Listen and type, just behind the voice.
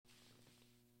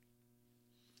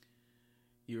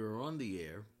You're on the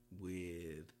air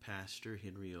with Pastor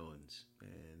Henry Owens,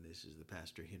 and this is the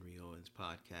Pastor Henry Owens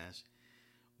podcast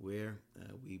where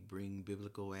we bring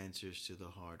biblical answers to the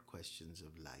hard questions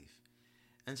of life.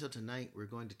 And so tonight we're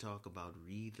going to talk about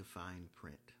read the fine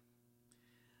print.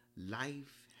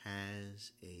 Life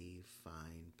has a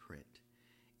fine print.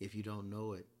 If you don't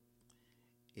know it,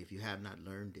 if you have not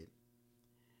learned it,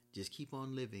 just keep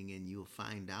on living and you'll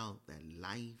find out that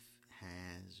life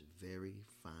has very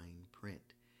fine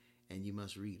print. And you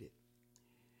must read it.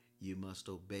 You must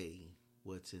obey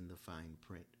what's in the fine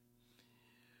print.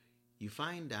 You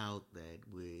find out that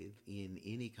within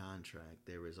any contract,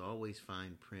 there is always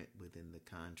fine print within the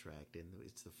contract. And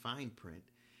it's the fine print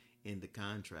in the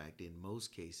contract, in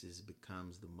most cases,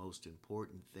 becomes the most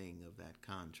important thing of that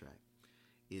contract.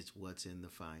 It's what's in the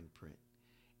fine print.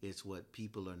 It's what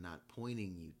people are not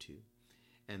pointing you to.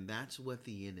 And that's what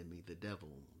the enemy, the devil,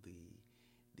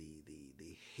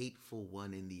 the hateful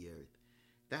one in the earth,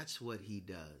 that's what he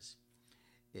does.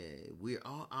 We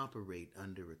all operate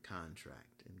under a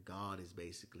contract, and God has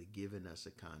basically given us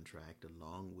a contract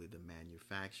along with a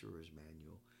manufacturer's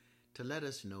manual to let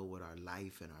us know what our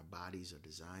life and our bodies are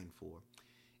designed for.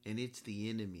 And it's the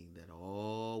enemy that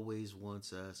always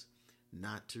wants us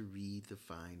not to read the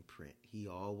fine print. He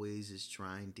always is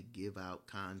trying to give out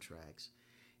contracts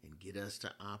and get us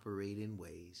to operate in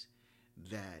ways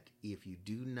that if you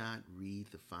do not read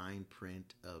the fine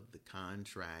print of the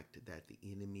contract that the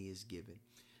enemy is given,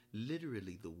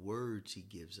 literally the words he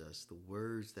gives us, the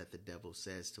words that the devil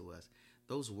says to us,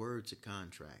 those words are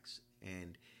contracts.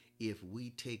 And if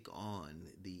we take on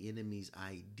the enemy's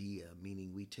idea,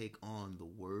 meaning we take on the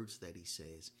words that he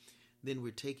says, then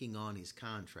we're taking on his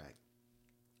contract.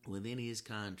 Within his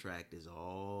contract is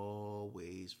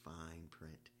always fine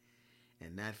print.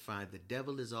 And the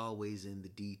devil is always in the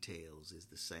details, is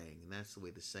the saying. And that's the way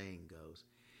the saying goes.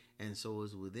 And so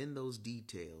it's within those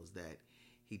details that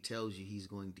he tells you he's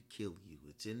going to kill you.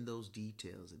 It's in those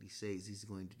details that he says he's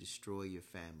going to destroy your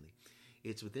family.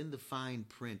 It's within the fine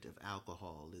print of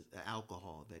alcohol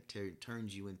that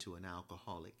turns you into an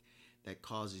alcoholic, that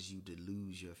causes you to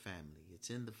lose your family. It's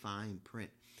in the fine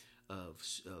print of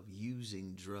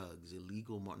using drugs,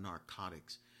 illegal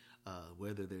narcotics,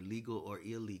 whether they're legal or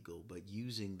illegal, but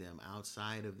using them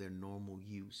outside of their normal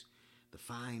use. The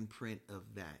fine print of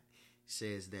that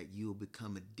says that you'll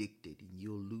become addicted and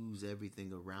you'll lose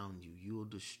everything around you. You'll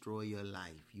destroy your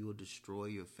life. You'll destroy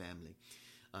your family.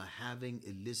 Having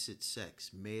illicit sex,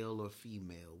 male or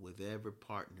female, with every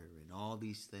partner and all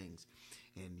these things,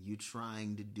 and you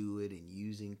trying to do it and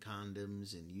using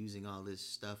condoms and using all this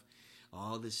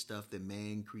stuff that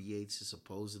man creates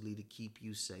supposedly to keep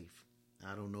you safe.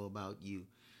 I don't know about you,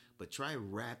 but try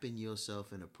wrapping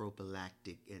yourself in a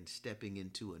prophylactic and stepping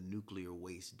into a nuclear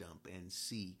waste dump and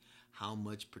see how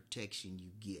much protection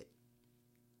you get.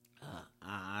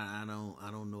 I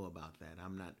don't know about that.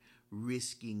 I'm not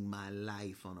risking my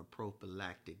life on a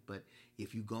prophylactic, but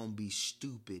if you're going to be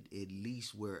stupid, at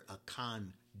least wear a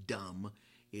condom.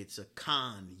 It's a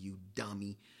con, you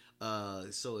dummy.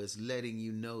 So it's letting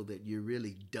you know that you're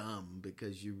really dumb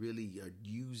because you really are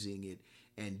using it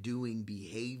and doing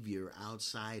behavior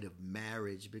outside of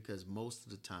marriage, because most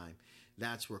of the time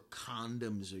that's where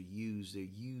condoms are used. They're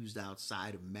used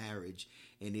outside of marriage.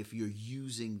 And if you're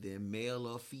using them, male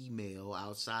or female,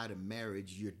 outside of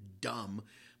marriage, you're dumb,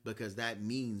 because that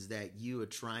means that you are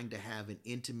trying to have an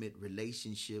intimate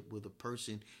relationship with a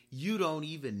person you don't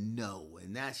even know.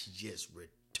 And that's just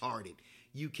retarded.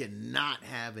 You cannot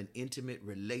have an intimate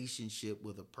relationship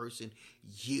with a person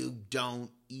you don't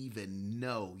even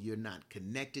know. You're not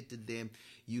connected to them.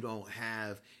 You don't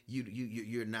have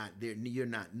you're not there. You're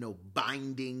not no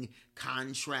binding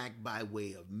contract by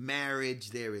way of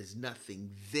marriage. There is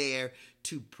nothing there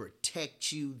to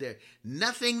protect you. There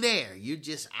nothing there. You're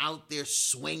just out there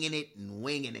swinging it and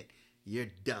winging it.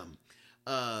 You're dumb.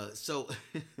 So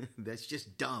that's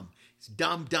just dumb. It's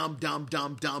dumb.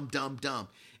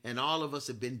 And all of us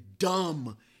have been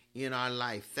dumb in our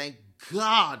life. Thank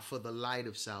God for the light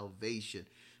of salvation,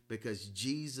 because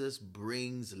Jesus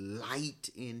brings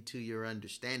light into your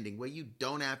understanding where you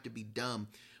don't have to be dumb,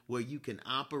 where you can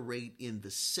operate in the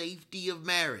safety of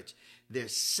marriage.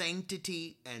 There's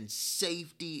sanctity and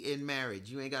safety in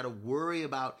marriage. You ain't got to worry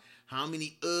about how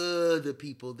many other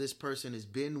people this person has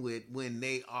been with. When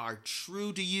they are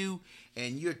true to you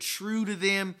and you're true to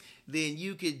them, then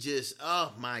you could just,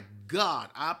 oh my God,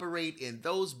 operate in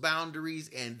those boundaries.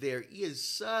 And there is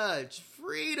such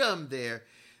freedom there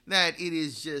that it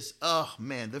is just, oh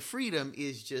man, the freedom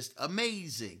is just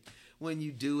amazing when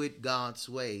you do it God's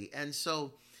way. And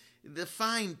so The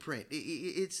fine print.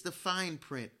 It's the fine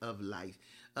print of life.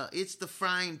 It's the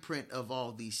fine print of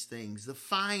all these things. The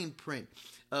fine print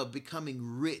of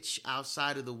becoming rich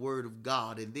outside of the word of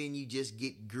God. And then you just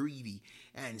get greedy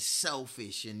and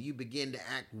selfish, and you begin to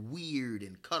act weird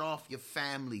and cut off your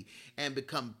family and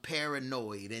become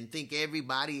paranoid and think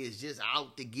everybody is just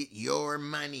out to get your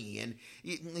money. And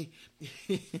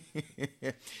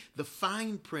the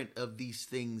fine print of these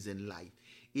things in life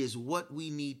is what we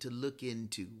need to look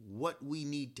into, what we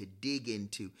need to dig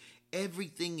into.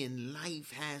 Everything in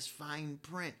life has fine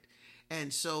print.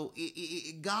 And so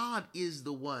God is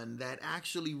the one that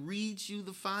actually reads you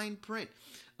the fine print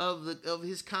of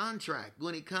his contract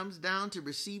when it comes down to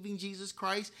receiving Jesus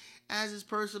Christ as his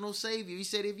personal Savior. He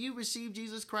said, if you receive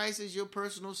Jesus Christ as your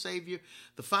personal Savior,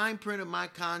 the fine print of my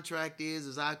contract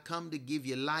is I've come to give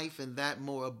you life and that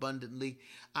more abundantly.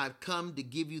 I've come to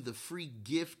give you the free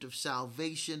gift of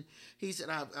salvation. He said,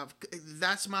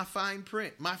 that's my fine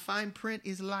print. My fine print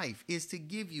is life, is to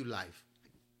give you life.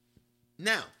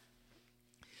 Now,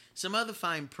 some other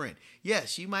fine print.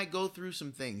 Yes, you might go through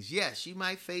some things. Yes, you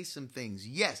might face some things.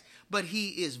 Yes, but he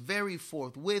is very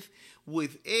forthwith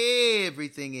with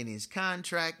everything in his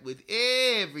contract, with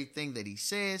everything that he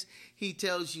says. He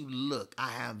tells you, look, I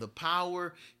have the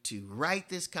power to write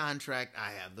this contract.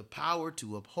 I have the power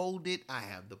to uphold it. I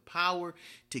have the power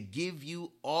to give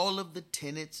you all of the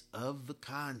tenets of the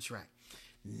contract.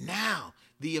 Now,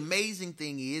 the amazing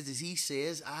thing is he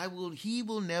says, he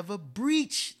will never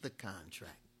breach the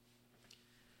contract.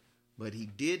 But he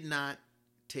did not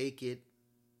take it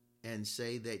and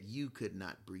say that you could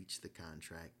not breach the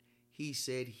contract. He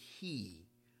said he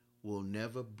will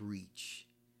never breach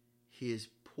his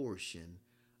portion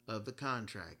of the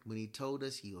contract. When he told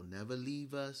us he'll never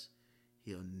leave us,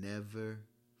 he'll never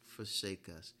forsake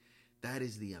us. That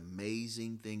is the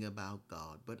amazing thing about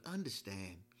God. But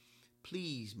understand,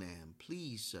 please, ma'am,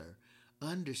 please, sir,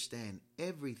 understand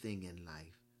everything in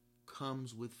life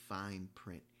comes with fine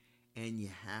print. And you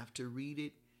have to read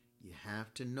it, you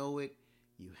have to know it,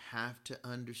 you have to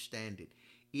understand it.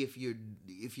 If you're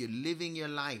living your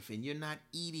life and you're not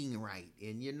eating right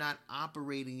and you're not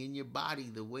operating in your body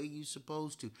the way you're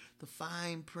supposed to, the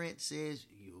fine print says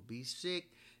you'll be sick,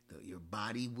 your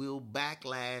body will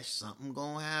backlash, something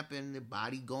gonna happen, the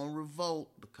body gonna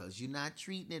revolt because you're not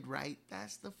treating it right.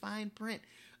 That's the fine print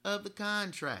of the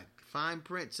contract. Fine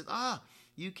print says,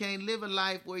 you can't live a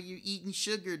life where you're eating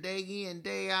sugar day in,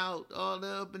 day out, all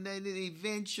up, and then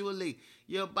eventually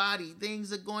your body,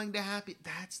 things are going to happen.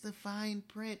 That's the fine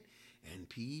print. And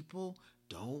people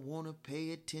don't want to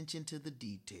pay attention to the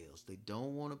details. They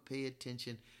don't want to pay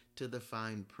attention to the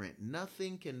fine print.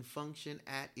 Nothing can function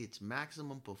at its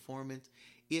maximum performance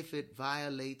if it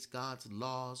violates God's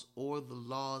laws or the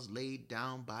laws laid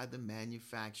down by the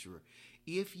manufacturer.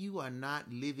 If you are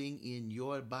not living in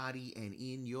your body and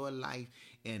in your life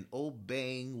and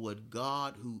obeying what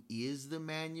God, who is the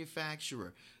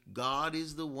manufacturer, God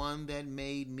is the one that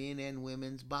made men and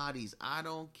women's bodies. I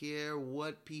don't care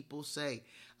what people say.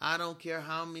 I don't care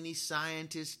how many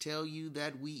scientists tell you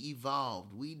that we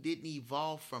evolved. We didn't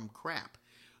evolve from crap.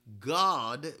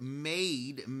 God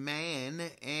made man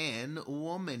and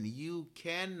woman. You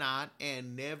cannot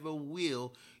and never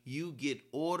will. You get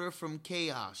order from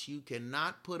chaos. You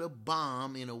cannot put a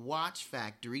bomb in a watch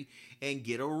factory and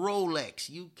get a Rolex.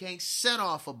 You can't set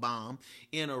off a bomb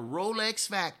in a Rolex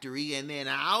factory and then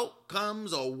out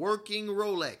comes a working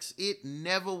Rolex. It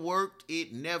never worked.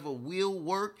 It never will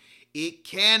work. It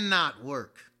cannot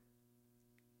work.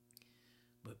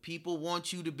 But people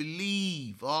want you to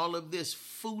believe all of this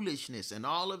foolishness and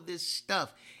all of this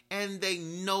stuff, and they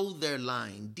know they're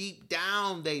lying. Deep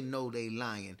down, they know they're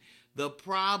lying. The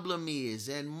problem is,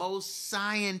 and most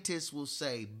scientists will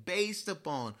say, based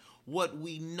upon what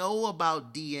we know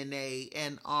about DNA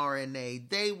and RNA,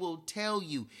 they will tell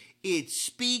you it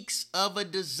speaks of a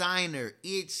designer.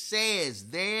 It says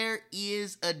there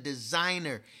is a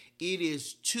designer. It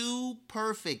is too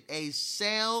perfect. A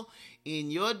cell in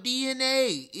your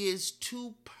DNA is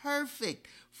too perfect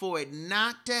for it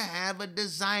not to have a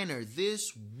designer.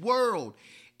 This world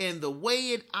and the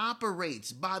way it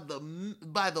operates by the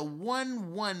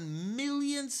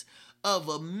 1/1,000,000th of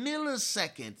a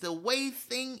millisecond, the way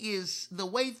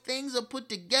things are put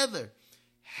together,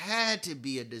 had to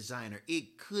be a designer.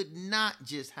 It could not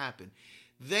just happen.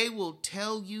 They will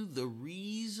tell you the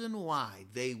reason why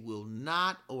they will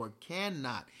not or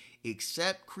cannot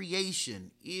accept creation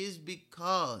is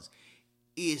because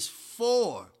it's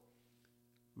for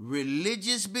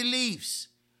religious beliefs.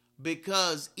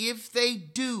 Because if they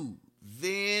do,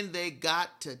 then they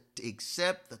got to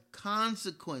accept the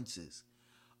consequences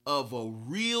of a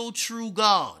real true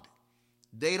God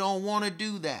They don't want to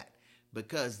do that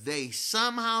because they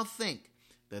somehow think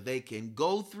that they can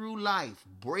go through life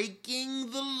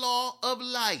breaking the law of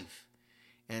life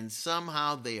and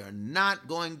somehow they are not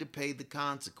going to pay the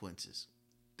consequences.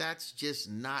 That's just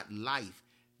not life.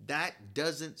 That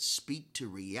doesn't speak to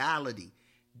reality.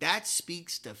 That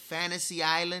speaks to Fantasy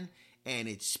Island, and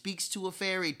it speaks to a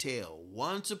fairy tale,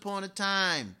 once upon a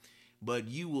time, but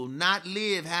you will not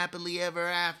live happily ever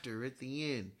after at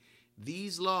the end.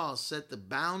 These laws set the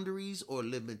boundaries or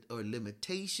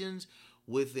limitations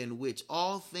within which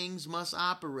all things must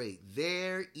operate.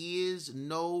 There is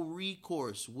no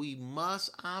recourse. We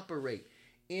must operate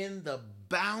in the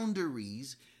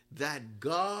boundaries that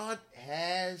God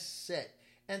has set.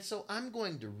 And so I'm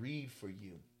going to read for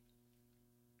you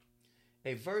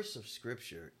a verse of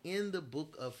scripture in the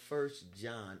book of 1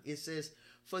 John. It says,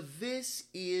 "For this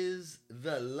is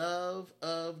the love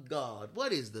of God."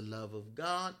 What is the love of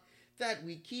God? That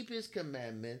we keep his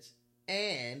commandments,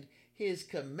 and his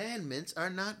commandments are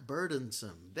not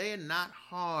burdensome. They're not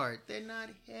hard. They're not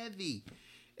heavy.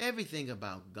 Everything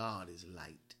about God is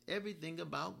light. Everything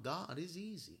about God is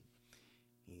easy.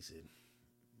 He said,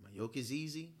 "My yoke is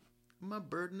easy, my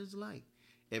burden is light."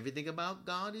 Everything about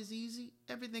God is easy.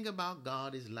 Everything about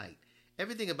God is light.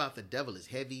 Everything about the devil is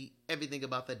heavy. Everything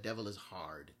about the devil is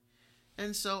hard.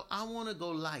 And so I want to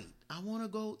go light. I want to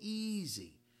go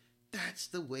easy. That's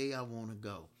the way I want to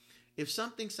go. If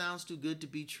something sounds too good to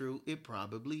be true, it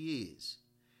probably is.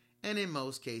 And in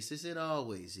most cases, it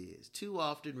always is. Too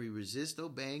often we resist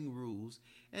obeying rules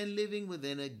and living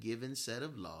within a given set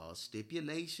of laws,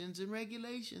 stipulations, and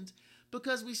regulations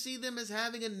because we see them as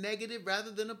having a negative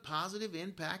rather than a positive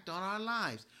impact on our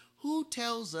lives. Who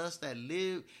tells us that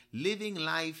living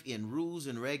life in rules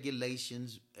and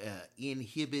regulations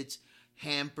inhibits,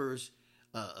 hampers,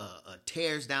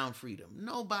 tears down freedom?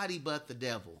 Nobody but the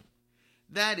devil.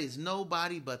 That is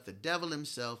nobody but the devil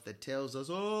himself that tells us,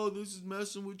 "Oh, this is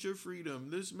messing with your freedom.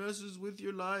 This messes with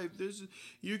your life.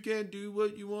 You can't do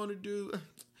what you want to do."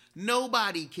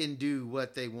 Nobody can do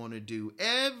what they want to do.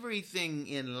 Everything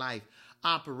in life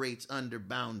operates under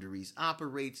boundaries,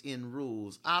 operates in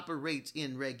rules, operates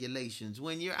in regulations.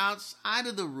 When you're outside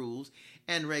of the rules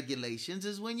and regulations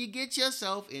is when you get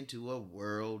yourself into a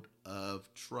world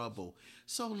of trouble.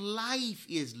 So life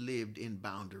is lived in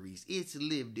boundaries. It's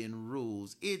lived in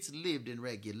rules. It's lived in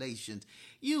regulations.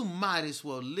 You might as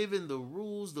well live in the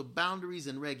rules, the boundaries,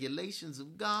 and regulations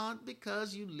of God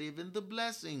because you live in the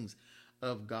blessings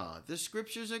of God. The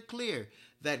scriptures are clear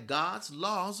that God's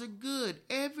laws are good.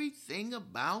 Everything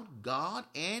about God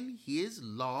and his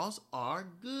laws are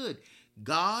good.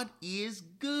 God is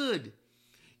good.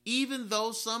 Even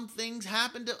though some things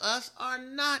happen to us are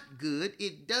not good,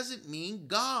 it doesn't mean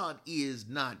God is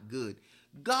not good.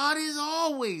 God is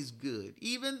always good.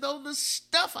 Even though the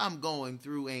stuff I'm going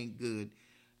through ain't good,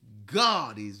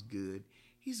 God is good.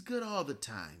 He's good all the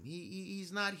time.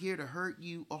 He's not here to hurt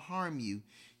you or harm you.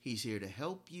 He's here to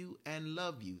help you and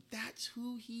love you. That's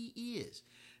who he is.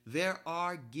 They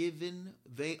are given.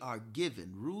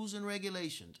 Rules and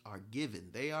regulations are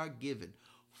given. They are given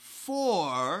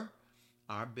for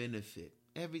our benefit.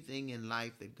 Everything in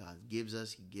life that God gives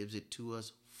us, he gives it to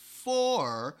us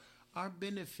for our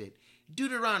benefit.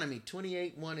 Deuteronomy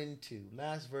 28, 1 and 2.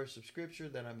 Last verse of scripture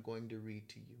that I'm going to read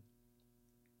to you.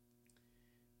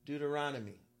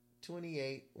 Deuteronomy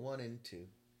 28, 1 and 2.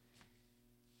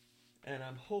 And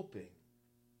I'm hoping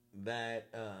that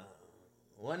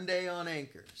one day on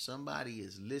Anchor, somebody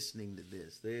is listening to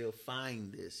this. They'll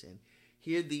find this and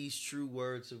hear these true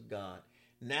words of God.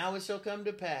 "Now it shall come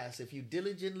to pass, if you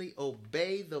diligently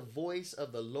obey the voice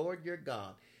of the Lord your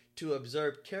God, to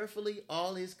observe carefully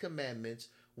all his commandments,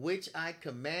 which I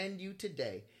command you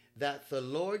today, that the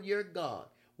Lord your God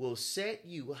will set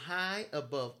you high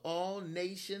above all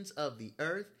nations of the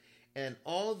earth, and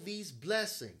all these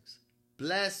blessings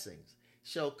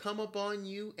shall come upon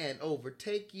you and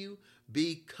overtake you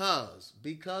because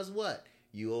what?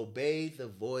 You obey the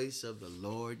voice of the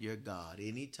Lord your God.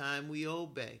 Anytime we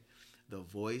obey the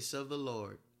voice of the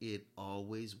Lord, it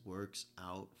always works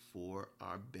out for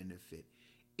our benefit.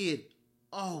 It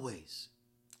always,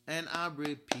 and I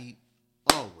repeat,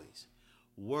 always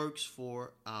works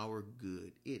for our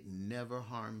good. It never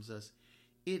harms us.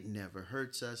 It never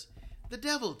hurts us. The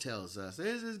devil tells us,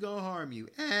 "This is going to harm you."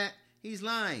 He's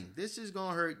lying. "This is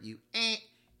going to hurt you."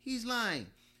 He's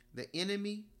lying. The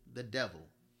enemy, the devil,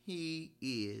 he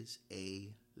is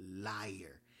a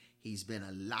liar. He's been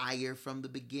a liar from the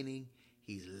beginning.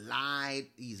 He's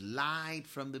lied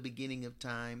from the beginning of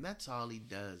time. That's all he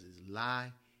does is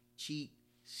lie, cheat,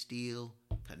 steal,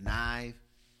 connive.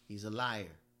 He's a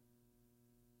liar.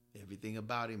 Everything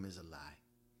about him is a lie.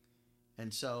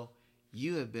 And so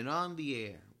you have been on the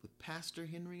air with Pastor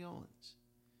Henry Owens.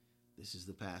 This is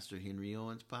the Pastor Henry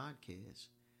Owens podcast,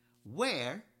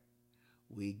 where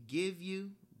we give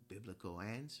you biblical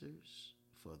answers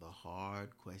for the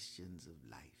hard questions of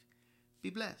life. Be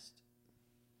blessed.